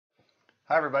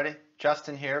Hi everybody,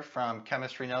 Justin here from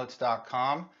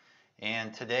chemistrynotes.com,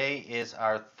 and today is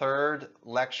our third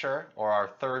lecture or our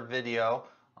third video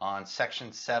on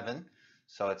section 7.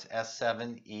 So it's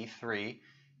S7E3.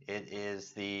 It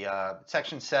is the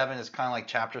section 7 is kind of like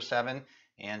chapter 7,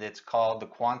 and it's called the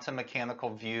quantum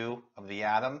mechanical view of the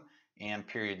atom and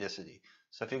periodicity.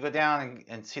 So if you go down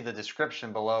and see the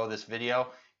description below this video,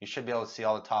 you should be able to see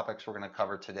all the topics we're going to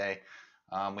cover today.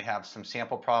 We have some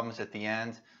sample problems at the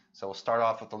end. So we'll start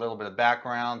off with a little bit of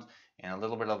background and a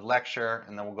little bit of lecture,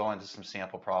 and then we'll go into some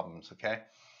sample problems, okay?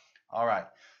 All right,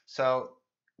 so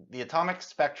the atomic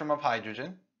spectrum of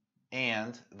hydrogen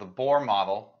and the Bohr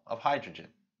model of hydrogen.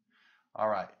 All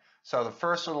right, so the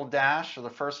first little dash or the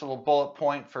first little bullet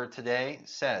point for today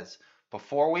says,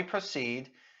 before we proceed,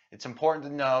 it's important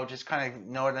to know, just kind of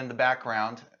know it in the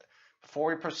background, before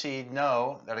we proceed,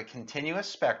 know that a continuous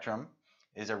spectrum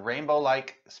is a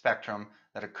rainbow-like spectrum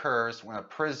that occurs when a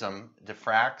prism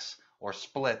diffracts or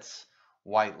splits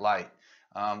white light.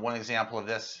 One example of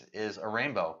this is a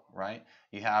rainbow, right?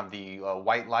 You have the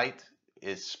white light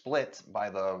is split by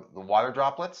the water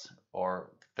droplets,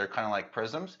 or they're kind of like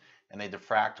prisms, and they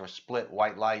diffract or split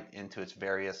white light into its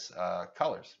various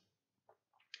colors.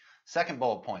 Second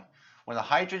bullet point, when a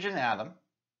hydrogen atom,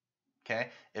 okay,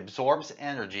 absorbs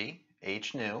energy,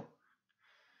 h nu,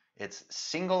 its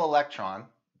single electron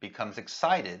becomes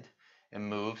excited and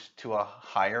moves to a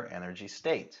higher energy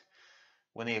state.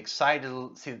 When the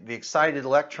excited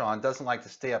electron doesn't like to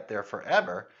stay up there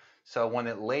forever, so when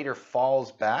it later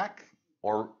falls back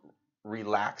or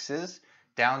relaxes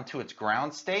down to its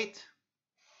ground state,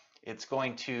 it's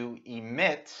going to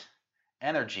emit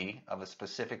energy of a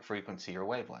specific frequency or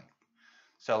wavelength.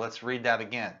 So let's read that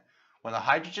again. When a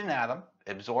hydrogen atom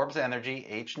absorbs energy,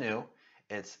 h nu,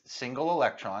 its single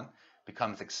electron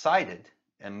becomes excited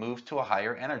and moves to a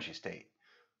higher energy state.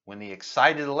 When the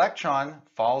excited electron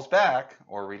falls back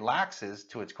or relaxes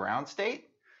to its ground state,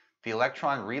 the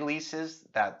electron releases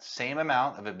that same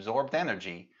amount of absorbed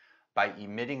energy by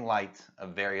emitting light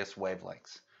of various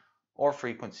wavelengths or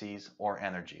frequencies or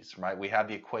energies, right? We have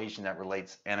the equation that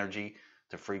relates energy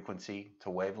to frequency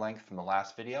to wavelength from the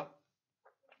last video.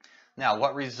 Now,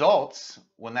 what results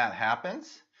when that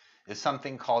happens is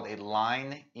something called a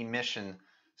line emission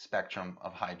spectrum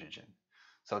of hydrogen.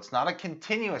 So it's not a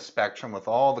continuous spectrum with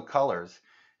all the colors.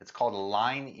 It's called a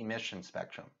line emission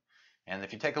spectrum. And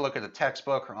if you take a look at a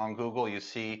textbook or on Google, you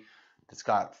see it's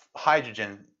got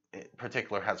hydrogen in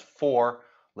particular has 4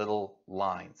 little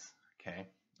lines, okay?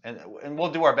 And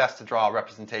we'll do our best to draw a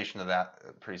representation of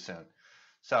that pretty soon.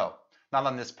 So not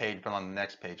on this page, but on the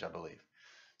next page, I believe.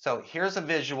 So here's a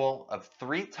visual of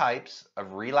 3 types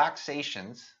of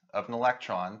relaxations of an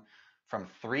electron from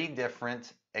 3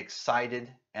 different excited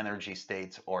energy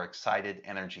states or excited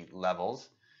energy levels,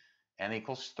 n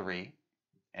equals 3,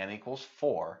 n equals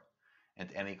 4, and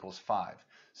n equals 5.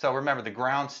 So remember, the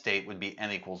ground state would be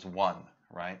n equals 1,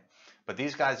 right? But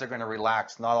these guys are going to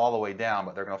relax not all the way down,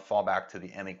 but they're going to fall back to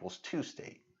the n equals 2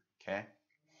 state, okay?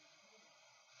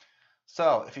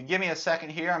 So if you give me a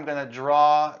second here, I'm going to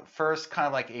draw first kind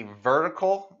of like a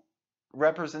vertical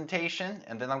representation,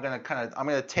 and then I'm going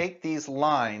to take these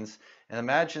lines and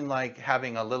imagine like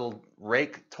having a little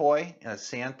rake toy in a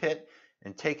sand pit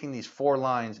and taking these 4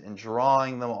 lines and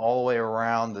drawing them all the way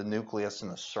around the nucleus in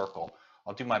a circle.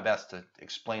 I'll do my best to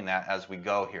explain that as we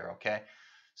go here, okay?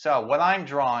 So what I'm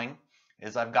drawing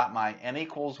is I've got my n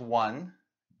equals 1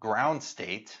 ground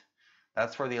state.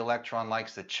 That's where the electron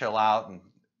likes to chill out and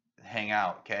hang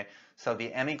out, okay? So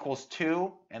the n equals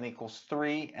 2, n equals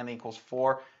 3, n equals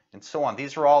 4, and so on.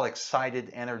 These are all excited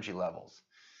energy levels.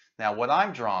 Now what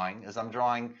I'm drawing is I'm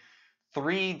drawing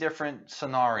 3 different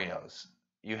scenarios.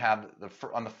 You have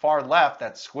on the far left,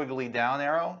 that squiggly down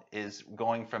arrow is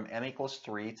going from n equals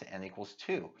 3 to n equals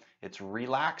 2. It's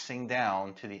relaxing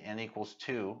down to the n equals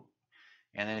 2.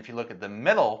 And then if you look at the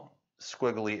middle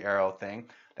squiggly arrow thing,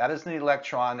 that is the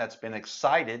electron that's been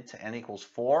excited to n equals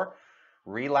 4,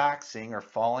 relaxing or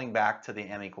falling back to the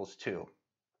n equals 2.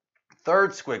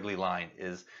 Third squiggly line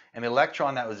is an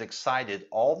electron that was excited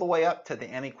all the way up to the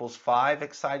n equals 5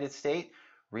 excited state,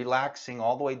 relaxing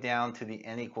all the way down to the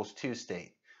n equals 2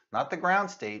 state. Not the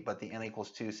ground state, but the n equals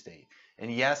 2 state.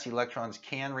 And yes, electrons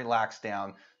can relax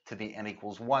down to the n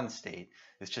equals 1 state.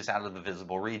 It's just out of the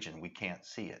visible region. We can't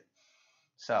see it.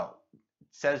 So it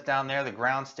says down there the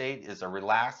ground state is a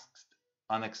relaxed,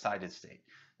 unexcited state.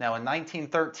 Now in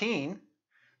 1913,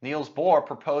 Niels Bohr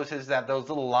proposes that those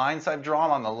little lines I've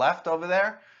drawn on the left over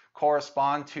there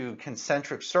correspond to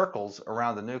concentric circles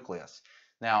around the nucleus.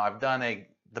 Now I've done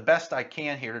the best I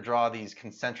can here to draw these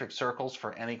concentric circles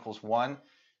for n equals 1,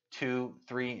 2,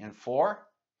 3, and 4.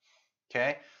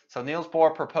 Okay, so Niels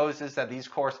Bohr proposes that these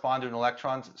correspond to an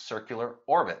electron's circular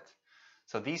orbit.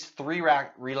 So these three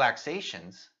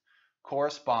relaxations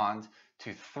correspond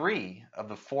to 3 of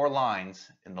the 4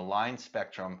 lines in the line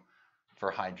spectrum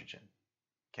for hydrogen.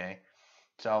 Okay,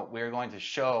 so we're going to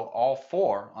show all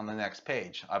 4 on the next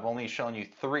page. I've only shown you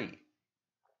 3,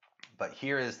 but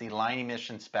here is the line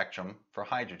emission spectrum for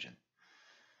hydrogen.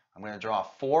 I'm going to draw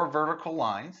 4 vertical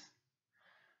lines,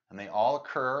 and they all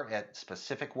occur at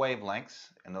specific wavelengths,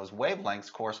 and those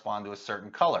wavelengths correspond to a certain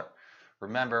color.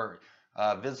 Remember,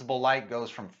 visible light goes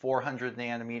from 400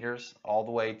 nanometers all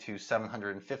the way to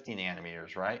 750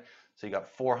 nanometers, right? So you got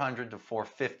 400 to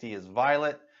 450 is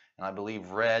violet, and I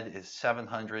believe red is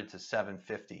 700 to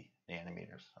 750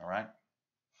 nanometers, all right?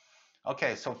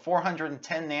 Okay, so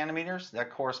 410 nanometers, that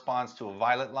corresponds to a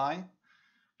violet line.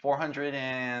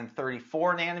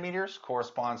 434 nanometers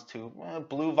corresponds to a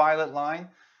blue-violet line.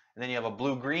 And then you have a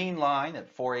blue-green line at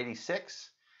 486.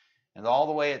 And all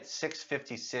the way at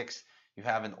 656, you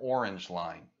have an orange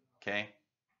line, okay?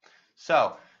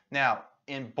 So now,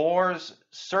 in Bohr's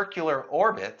circular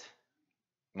orbit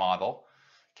model,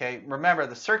 okay, remember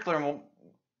the circular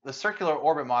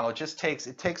orbit model just takes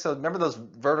remember those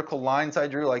vertical lines I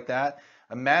drew like that?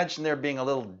 Imagine there being a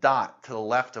little dot to the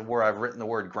left of where I've written the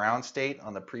word ground state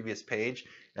on the previous page,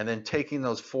 and then taking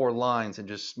those 4 lines and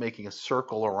just making a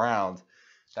circle around.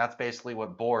 That's basically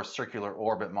what Bohr's circular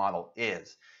orbit model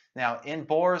is. Now, in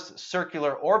Bohr's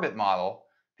circular orbit model,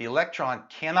 the electron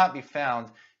cannot be found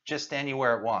just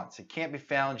anywhere it wants. It can't be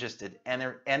found just at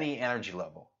any energy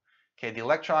level. Okay, the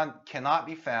electron cannot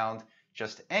be found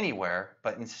just anywhere,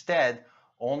 but instead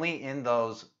only in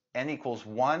those n equals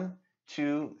 1,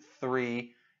 2,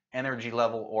 3 energy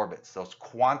level orbits, those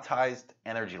quantized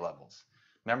energy levels.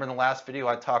 Remember in the last video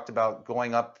I talked about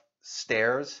going up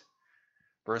stairs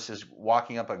versus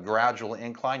walking up a gradual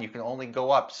incline? You can only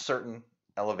go up certain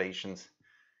elevations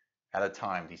at a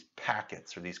time, these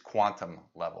packets or these quantum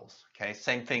levels. Okay,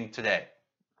 same thing today.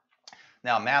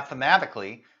 Now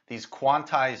mathematically, these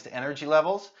quantized energy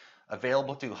levels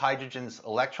available to hydrogen's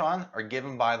electron are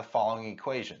given by the following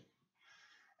equation.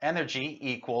 Energy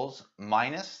equals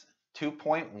minus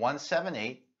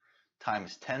 2.178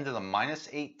 times 10 to the minus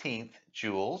 18th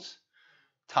joules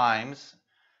times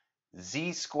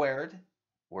z squared,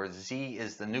 where z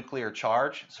is the nuclear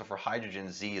charge, so for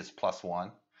hydrogen z is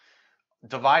 +1,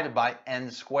 divided by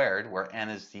n squared, where n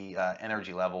is the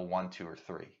energy level 1, 2, or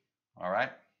 3. All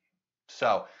right?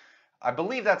 So I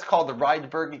believe that's called the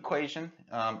Rydberg equation,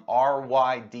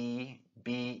 R-Y-D-B-E-R-G,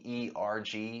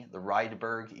 the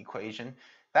Rydberg equation.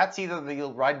 That's either the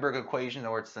Rydberg equation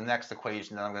or it's the next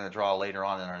equation that I'm going to draw later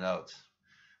on in our notes.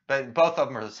 But both of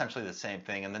them are essentially the same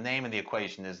thing, and the name of the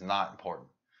equation is not important.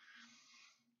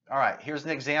 All right, here's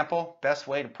an example. Best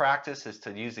way to practice is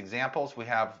to use examples. We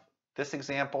have this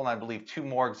example, and I believe 2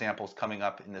 more examples coming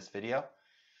up in this video.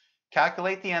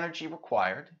 Calculate the energy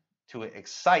required to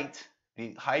excite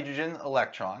the hydrogen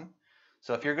electron.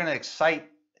 So if you're going to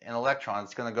excite an electron,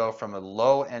 it's going to go from a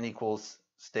low n equals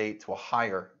state to a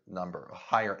higher number, a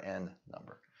higher n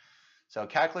number. So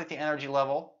calculate the energy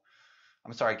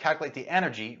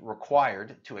energy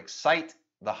required to excite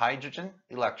the hydrogen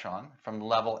electron from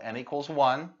level n equals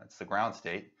 1, that's the ground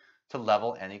state, to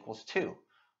level n equals 2.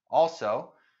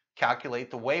 Also, calculate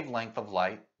the wavelength of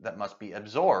light that must be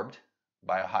absorbed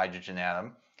by a hydrogen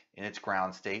atom in its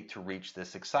ground state to reach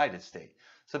this excited state.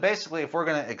 So basically, if we're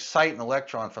going to excite an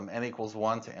electron from n equals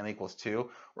 1 to n equals 2,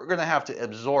 we're going to have to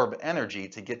absorb energy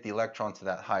to get the electron to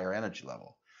that higher energy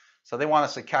level. So they want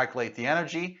us to calculate the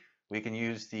energy. We can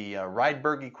use the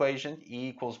Rydberg equation, E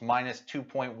equals minus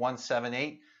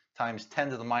 2.178 times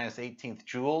 10 to the minus 18th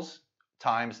joules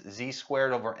times z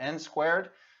squared over n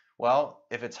squared. Well,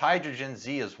 if it's hydrogen,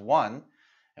 z is 1,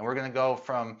 and we're going to go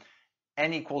from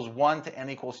n equals 1 to n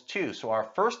equals 2. So our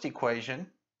first equation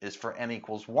is for n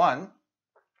equals 1,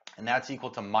 and that's equal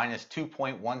to minus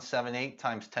 2.178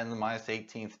 times 10 to the minus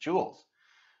 18th joules.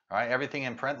 All right, everything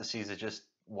in parentheses is just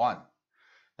 1.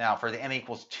 Now for the n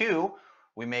equals 2,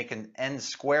 we make an n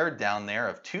squared down there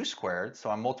of 2 squared, so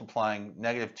I'm multiplying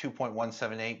negative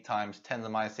 2.178 times 10 to the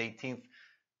minus 18th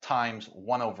times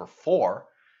 1 over 4.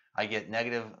 I get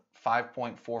negative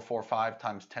 5.445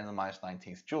 times 10 to the minus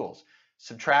 19th joules.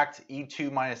 Subtract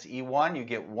E2 minus E1, you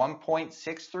get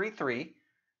 1.633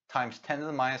 times 10 to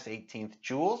the minus 18th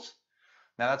joules.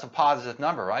 Now that's a positive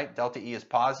number, right? Delta E is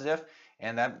positive,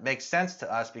 and that makes sense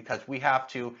to us because we have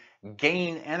to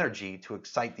gain energy to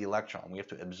excite the electron. We have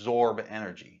to absorb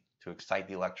energy to excite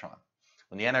the electron.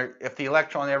 If the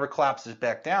electron ever collapses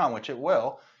back down, which it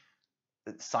will,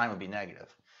 the sign would be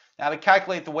negative. Now to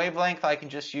calculate the wavelength, I can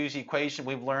just use the equation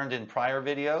we've learned in prior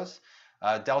videos.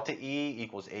 Delta E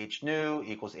equals h nu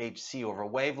equals hc over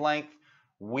wavelength.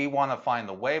 We want to find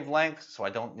the wavelength, so I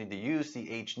don't need to use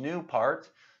the h nu part.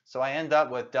 So I end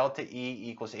up with delta E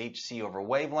equals hc over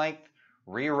wavelength.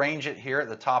 Rearrange it here at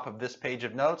the top of this page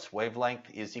of notes.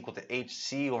 Wavelength is equal to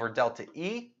hc over delta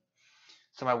E.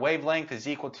 So my wavelength is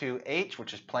equal to h,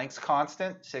 which is Planck's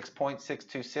constant,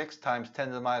 6.626 times 10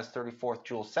 to the minus 34th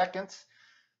joule seconds,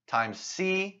 times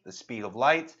c, the speed of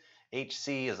light.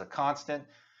 hc is a constant.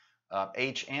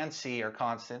 H and c are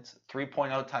constants.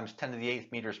 3.0 times 10 to the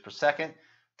 8th meters per second,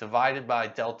 divided by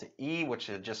delta E, which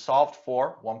I just solved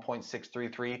for,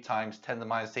 1.633 times 10 to the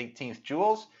minus 18th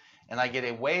joules, and I get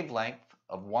a wavelength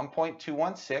of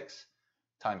 1.216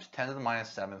 times 10 to the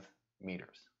minus 7th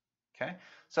meters. Okay?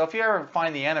 So if you ever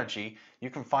find the energy, you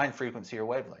can find frequency or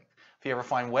wavelength. If you ever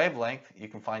find wavelength, you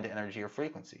can find energy or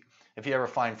frequency. If you ever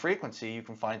find frequency, you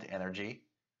can find energy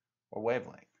or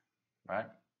wavelength, right?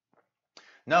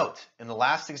 Note, in the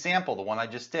last example, the one I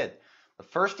just did, the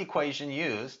first equation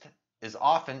used is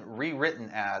often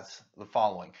rewritten as the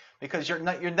following, because you're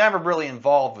never really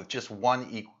involved with just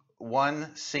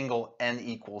one single n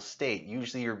equal state.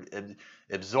 Usually you're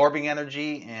absorbing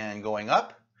energy and going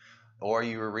up, or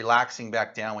you're relaxing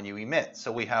back down when you emit.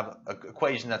 So we have an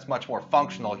equation that's much more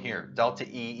functional here. Delta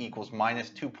E equals minus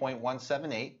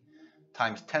 2.178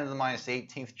 times 10 to the minus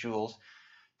 18th joules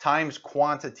times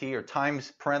quantity, or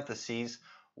times parentheses,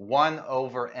 1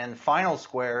 over n final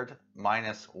squared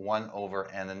minus 1 over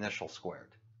n initial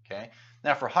squared. Okay.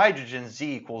 Now for hydrogen,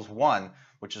 Z equals 1,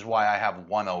 which is why I have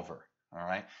 1 over. All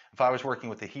right. If I was working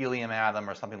with a helium atom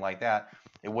or something like that,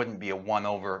 it wouldn't be a 1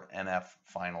 over NF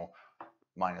final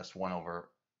minus 1 over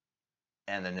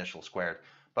n initial squared.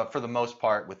 But for the most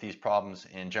part, with these problems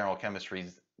in general chemistry,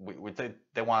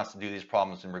 they want us to do these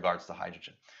problems in regards to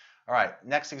hydrogen. All right.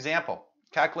 Next example.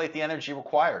 Calculate the energy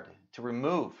required to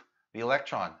remove the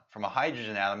electron from a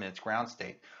hydrogen atom in its ground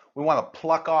state. We want to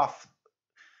pluck off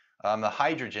the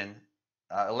hydrogen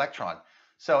electron.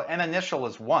 So n initial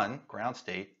is 1, ground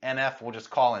state. NF we'll just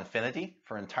call infinity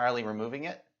for entirely removing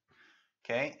it.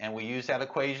 Okay, and we use that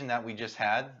equation that we just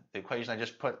had, the equation I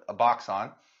just put a box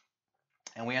on,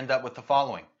 and we end up with the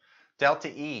following. Delta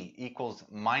E equals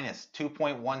minus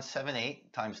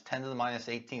 2.178 times 10 to the minus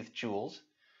 18th joules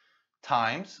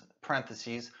times,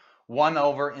 parentheses, 1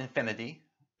 over infinity.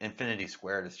 Infinity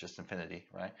squared is just infinity,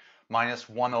 right? Minus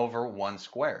 1 over 1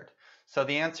 squared. So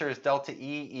the answer is delta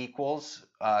E equals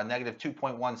negative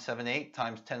 2.178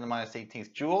 times 10 to the minus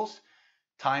 18th joules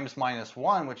times minus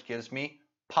 1, which gives me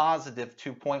positive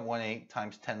 2.18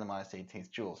 times 10 to the minus 18th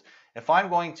joules. If I'm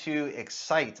going to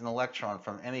excite an electron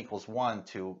from n equals 1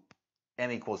 to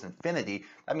n equals infinity,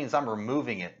 that means I'm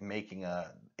removing it and making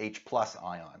a H plus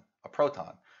ion, a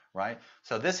proton. Right?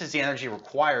 So this is the energy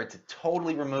required to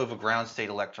totally remove a ground state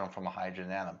electron from a hydrogen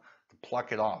atom, to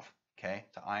pluck it off, okay,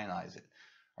 to ionize it.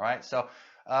 All right, so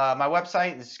my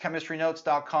website is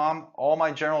chemistrynotes.com. All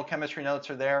my general chemistry notes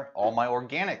are there. All my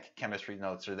organic chemistry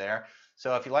notes are there.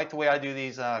 So if you like the way I do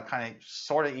these kind of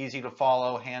sort of easy to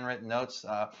follow handwritten notes,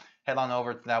 head on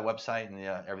over to that website and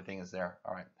everything is there.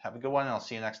 All right, have a good one and I'll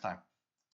see you next time.